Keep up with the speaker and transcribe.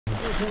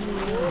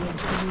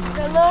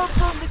Hello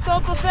from the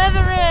top of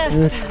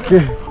Everest.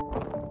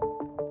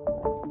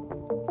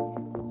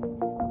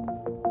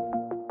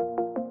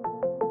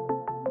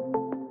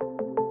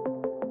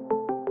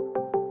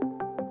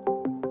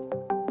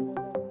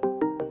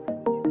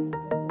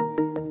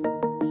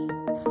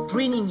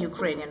 Bringing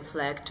Ukrainian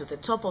flag to the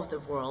top of the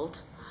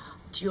world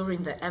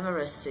during the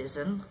Everest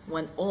season,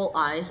 when all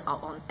eyes are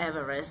on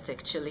Everest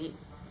actually,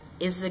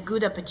 is a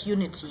good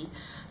opportunity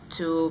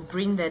to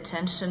bring the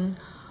attention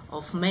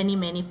of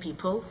many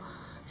people,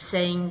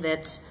 saying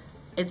that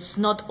it's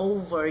not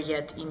over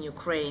yet in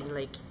Ukraine,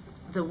 like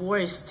the war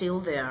is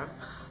still there,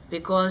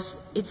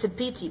 because it's a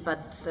pity,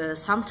 but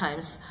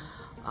sometimes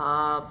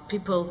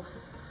people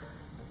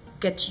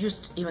get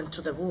used even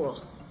to the war.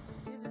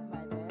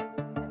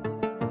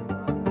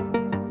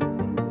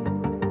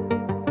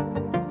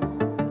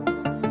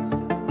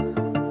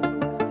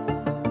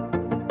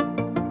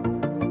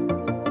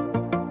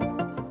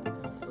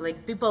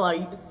 Like people are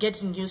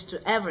getting used to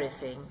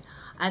everything,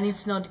 and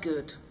it's not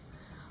good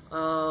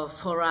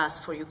for us,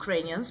 for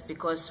Ukrainians,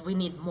 because we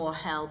need more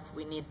help.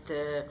 We need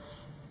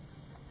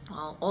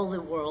all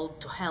the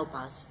world to help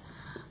us,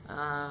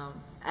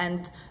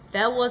 and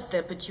there was the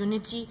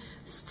opportunity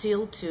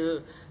still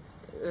to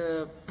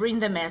bring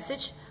the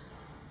message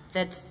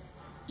that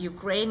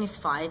Ukraine is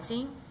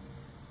fighting,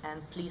 and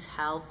please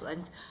help.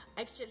 And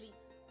actually